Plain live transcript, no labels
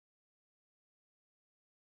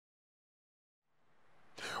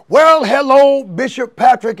Well, hello, Bishop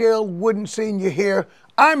Patrick L. Wooden Sr. here.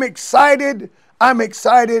 I'm excited,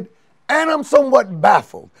 and I'm somewhat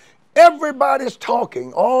baffled. Everybody's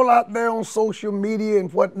talking all out there on social media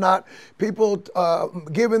and whatnot, people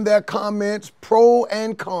giving their comments, pro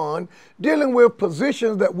and con, dealing with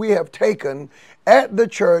positions that we have taken at the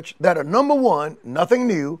church that are, number one, nothing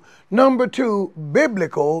new, number two,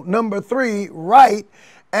 biblical, number three, right.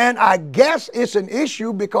 And I guess it's an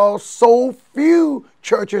issue because so few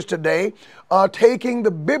churches today are taking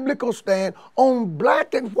the biblical stand on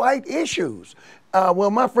black and white issues. Well,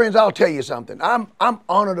 my friends, I'll tell you something. I'm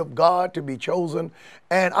honored of God to be chosen.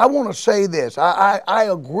 And I want to say this. I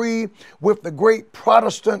agree with the great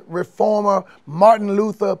Protestant reformer Martin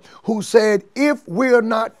Luther, who said, if we're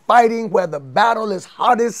not fighting where the battle is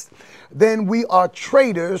hottest, then we are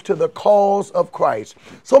traitors to the cause of Christ.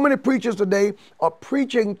 So many preachers today are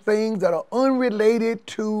preaching things that are unrelated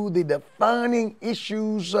to the defining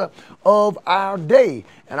issues of our day.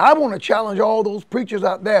 And I want to challenge all those preachers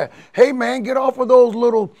out there. Hey man, get off of those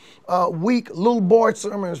little weak little boy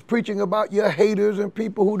sermons preaching about your haters and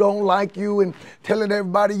people who don't like you and telling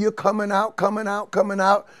everybody you're coming out,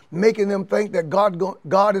 making them think that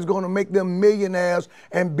God is going to make them millionaires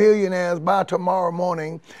and billionaires by tomorrow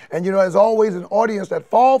morning. And you know, there's always an audience that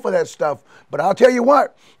fall for that stuff. But I'll tell you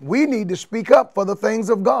what, we need to speak up for the things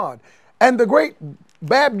of God. And the great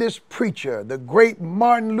Baptist preacher, the great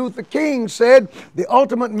Martin Luther King, said the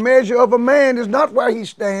ultimate measure of a man is not where he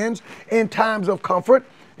stands in times of comfort,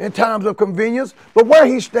 in times of convenience, but where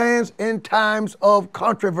he stands in times of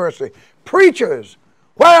controversy. Preachers,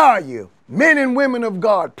 where are you? Men and women of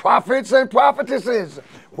God, prophets and prophetesses,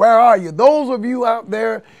 where are you? Those of you out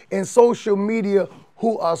there in social media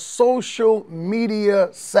who are social media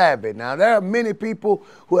savvy. Now, there are many people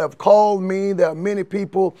who have called me. There are many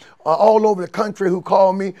people all over the country who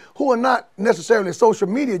call me who are not necessarily social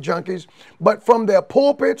media junkies, but from their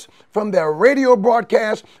pulpits, from their radio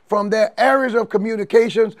broadcasts, from their areas of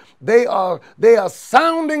communications, they are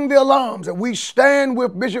sounding the alarms that we stand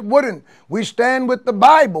with Bishop Wooden. We stand with the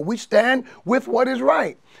Bible. We stand with what is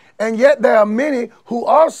right. And yet there are many who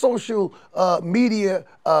are social media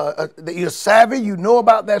you're savvy, you know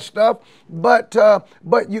about that stuff, but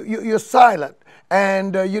you're silent.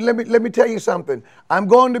 And let me tell you something. I'm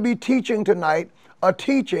going to be teaching tonight a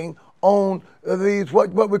teaching on these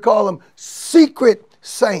what we call them secret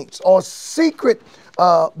saints or secret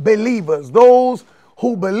believers, those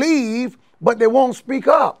who believe but they won't speak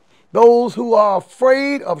up. Those who are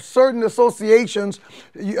afraid of certain associations,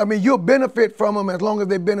 you'll benefit from them as long as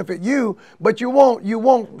they benefit you, but you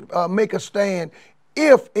won't make a stand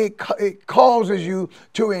if it causes you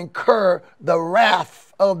to incur the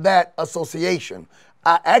wrath of that association.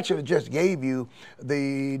 I actually just gave you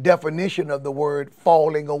the definition of the word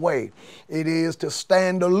falling away. It is to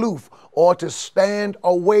stand aloof or to stand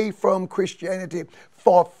away from Christianity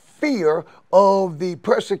for fear of the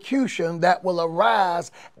persecution that will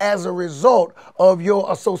arise as a result of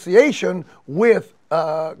your association with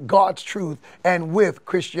God's truth and with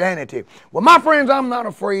Christianity. Well, my friends, I'm not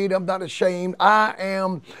afraid. I'm not ashamed.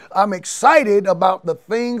 I'm excited about the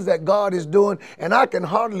things that God is doing, and I can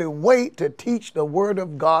hardly wait to teach the Word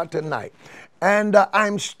of God tonight. And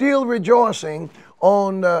I'm still rejoicing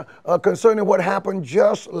on concerning what happened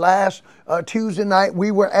just last Tuesday night.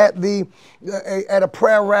 We were at a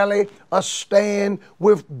prayer rally, a stand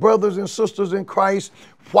with brothers and sisters in Christ,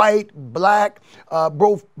 white, black,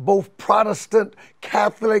 both Protestant,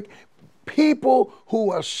 Catholic, people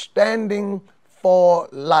who are standing for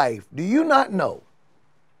life. Do you not know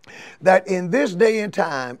that in this day and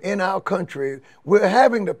time in our country, we're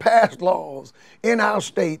having to pass laws in our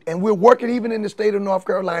state, and we're working even in the state of North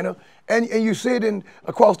Carolina, and you see it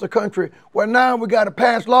across the country, where now we got to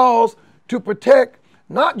pass laws to protect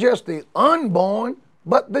not just the unborn,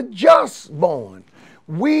 but the just born.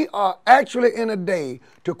 We are actually in a day,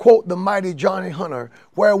 to quote the mighty Johnny Hunter,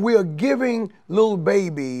 where we are giving little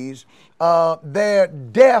babies their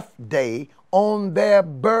death day on their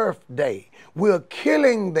birthday. We're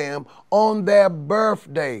killing them on their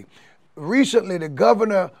birthday. Recently, the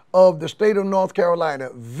governor of the state of North Carolina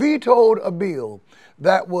vetoed a bill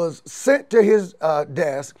that was sent to his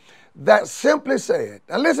desk that simply said,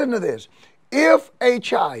 now listen to this, if a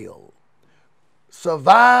child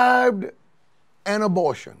survived an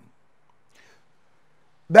abortion,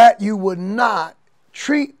 that you would not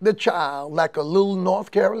treat the child like a little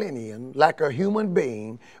North Carolinian, like a human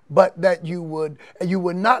being, but that you would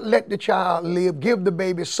not let the child live, give the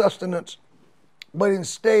baby sustenance, but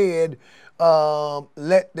instead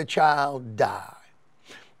let the child die.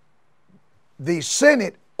 The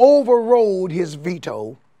Senate overrode his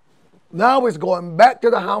veto, Now it's going back to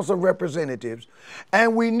the House of Representatives,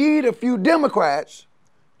 and we need a few Democrats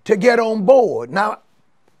to get on board. Now,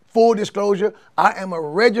 full disclosure, I am a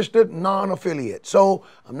registered non-affiliate. So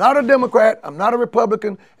I'm not a Democrat, I'm not a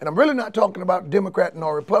Republican, and I'm really not talking about Democrat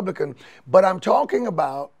nor Republican, but I'm talking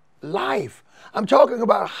about life. I'm talking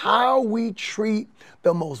about how we treat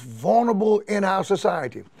the most vulnerable in our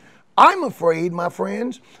society. I'm afraid, my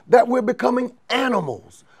friends, that we're becoming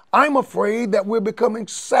animals. I'm afraid that we're becoming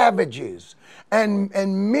savages. And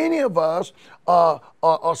many of us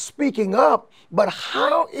are speaking up, but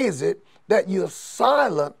how is it that you're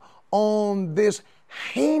silent on this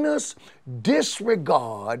heinous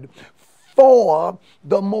disregard for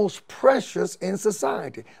the most precious in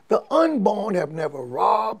society? The unborn have never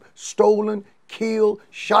robbed, stolen, killed,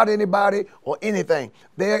 shot anybody or anything.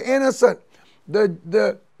 They're innocent.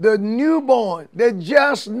 The newborn, they're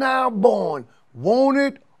just now born,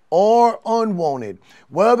 wanted or unwanted,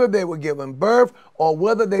 whether they were given birth or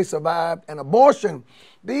whether they survived an abortion.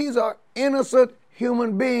 These are innocent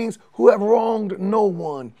human beings who have wronged no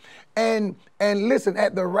one. And listen,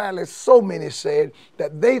 at the rally, so many said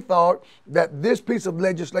that they thought that this piece of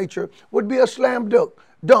legislature would be a slam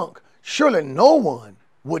dunk. Surely no one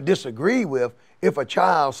would disagree with if a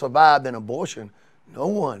child survived an abortion. No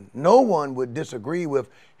one would disagree with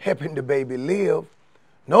helping the baby live.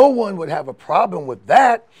 No one would have a problem with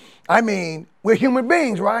that. I mean, we're human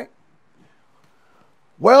beings, right?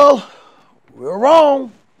 Well, we're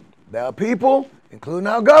wrong. There are people, including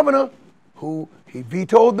our governor, who he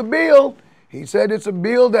vetoed the bill. He said it's a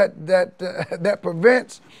bill that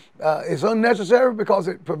prevents, it's unnecessary because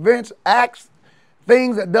it prevents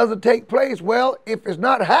things that doesn't take place. Well, if it's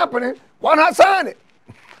not happening, why not sign it?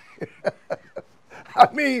 I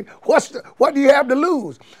mean, what do you have to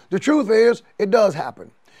lose? The truth is, it does happen.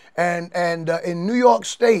 And in New York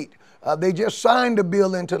State, they just signed a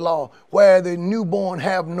bill into law where the newborn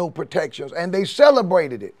have no protections, and they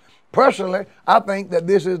celebrated it. Personally, I think that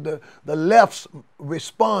this is the left's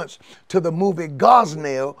response to the movie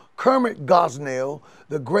Gosnell. Kermit Gosnell,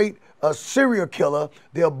 the great serial killer,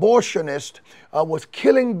 the abortionist, was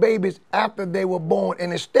killing babies after they were born.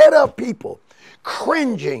 And instead of people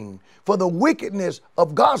cringing for the wickedness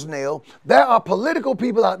of Gosnell, there are political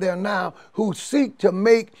people out there now who seek to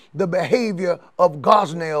make the behavior of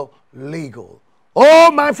Gosnell legal. Oh,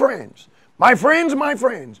 my friends,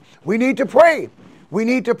 we need to pray. We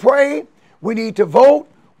need to pray. We need to vote.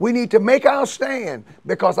 We need to make our stand,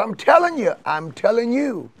 because I'm telling you,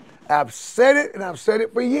 I've said it, and I've said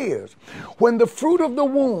it for years. When the fruit of the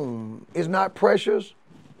womb is not precious,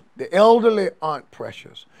 the elderly aren't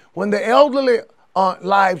precious. When the elderly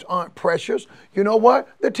lives aren't precious, you know what?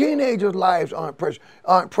 The teenagers' lives aren't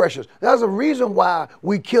precious. There's a reason why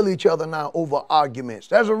we kill each other now over arguments.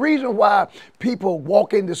 There's a reason why people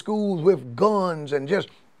walk into schools with guns and just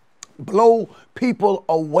blow people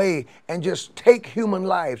away and just take human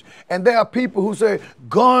lives. And there are people who say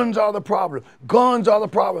guns are the problem. Guns are the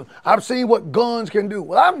problem. I've seen what guns can do.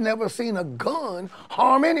 Well, I've never seen a gun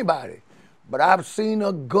harm anybody, but I've seen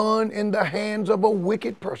a gun in the hands of a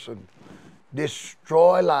wicked person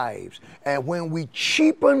destroy lives. And when we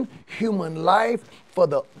cheapen human life for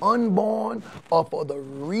the unborn or for the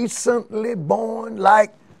recently born,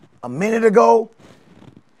 like a minute ago,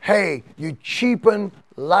 hey, you cheapen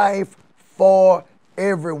life for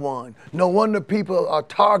everyone. No wonder people are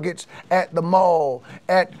targets at the mall,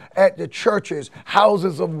 at the churches,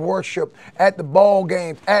 houses of worship, at the ball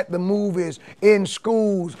games, at the movies, in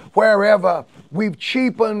schools, wherever. We've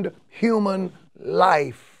cheapened human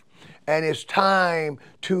life. And it's time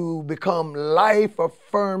to become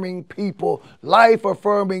life-affirming people,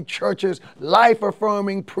 life-affirming churches,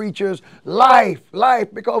 life-affirming preachers, life,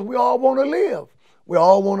 because we all want to live. We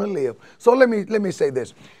all want to live. So let me say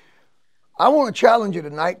this. I want to challenge you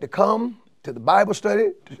tonight to come to the Bible study.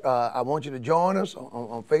 I want you to join us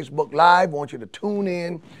on Facebook Live. I want you to tune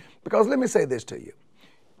in, because let me say this to you.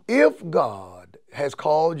 If God has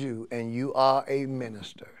called you and you are a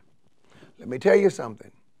minister, let me tell you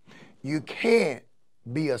something. You can't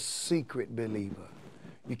be a secret believer.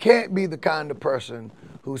 You can't be the kind of person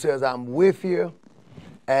who says, I'm with you.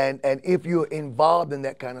 And if you're involved in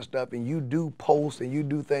that kind of stuff and you do posts and you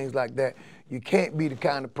do things like that, you can't be the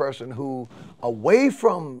kind of person who, away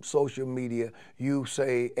from social media, you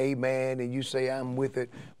say amen and you say I'm with it,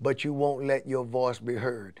 but you won't let your voice be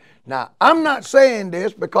heard. Now, I'm not saying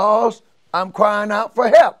this because I'm crying out for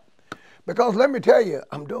help. Because let me tell you,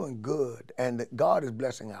 I'm doing good, and God is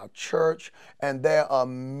blessing our church, and there are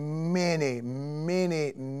many,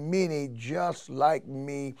 many, many just like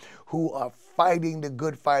me who are fighting the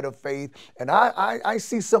good fight of faith. And I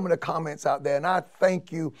see some of the comments out there, and I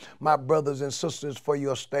thank you, my brothers and sisters, for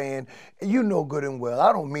your stand. You know good and well,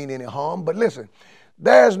 I don't mean any harm, but listen,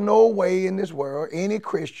 there's no way in this world any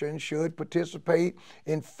Christian should participate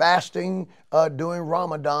in fasting during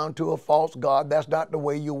Ramadan to a false god. That's not the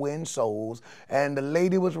way you win souls. And the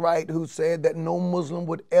lady was right who said that no Muslim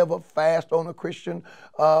would ever fast on a Christian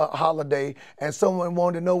holiday. And someone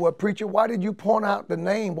wanted to know, well, preacher, why did you point out the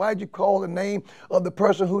name? Why did you call the name of the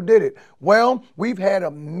person who did it? Well, we've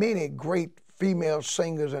had many great female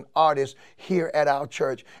singers and artists here at our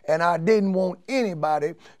church. And I didn't want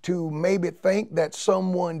anybody to maybe think that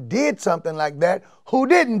someone did something like that who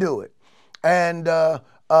didn't do it. And so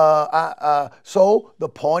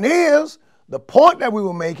the point that we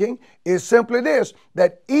were making is simply this,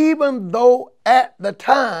 that even though at the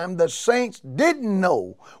time the saints didn't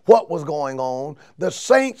know what was going on, the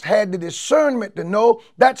saints had the discernment to know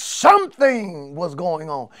that something was going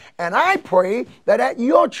on. And I pray that at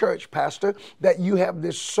your church, Pastor, that you have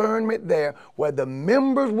discernment there where the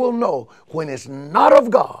members will know when it's not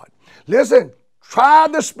of God. Listen, try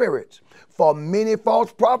the spirits, for many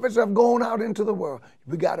false prophets have gone out into the world.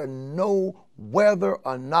 We got to know whether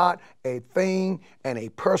or not a thing and a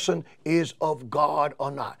person is of God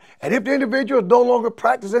or not. And if the individual is no longer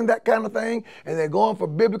practicing that kind of thing and they're going for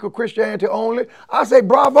biblical Christianity only, I say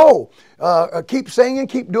bravo. Keep singing,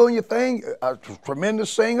 keep doing your thing. A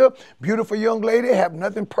tremendous singer, beautiful young lady, have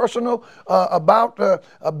nothing personal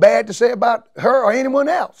bad to say about her or anyone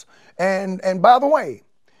else. And by the way,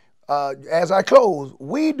 as I close,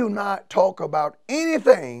 we do not talk about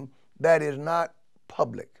anything that is not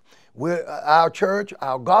public. Our church,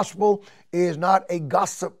 our gospel is not a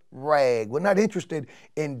gossip rag. We're not interested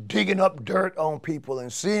in digging up dirt on people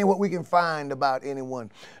and seeing what we can find about anyone.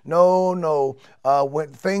 No. When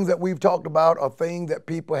things that we've talked about are things that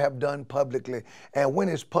people have done publicly. And when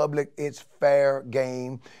it's public, it's fair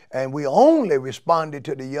game. And we only responded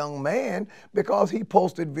to the young man because he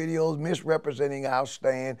posted videos misrepresenting our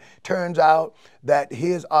stand. Turns out that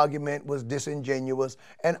his argument was disingenuous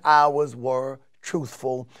and ours were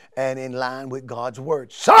truthful and in line with God's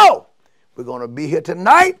word. So, we're going to be here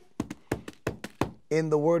tonight in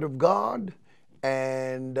the Word of God,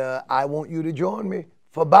 and I want you to join me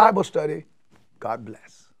for Bible study. God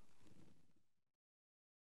bless.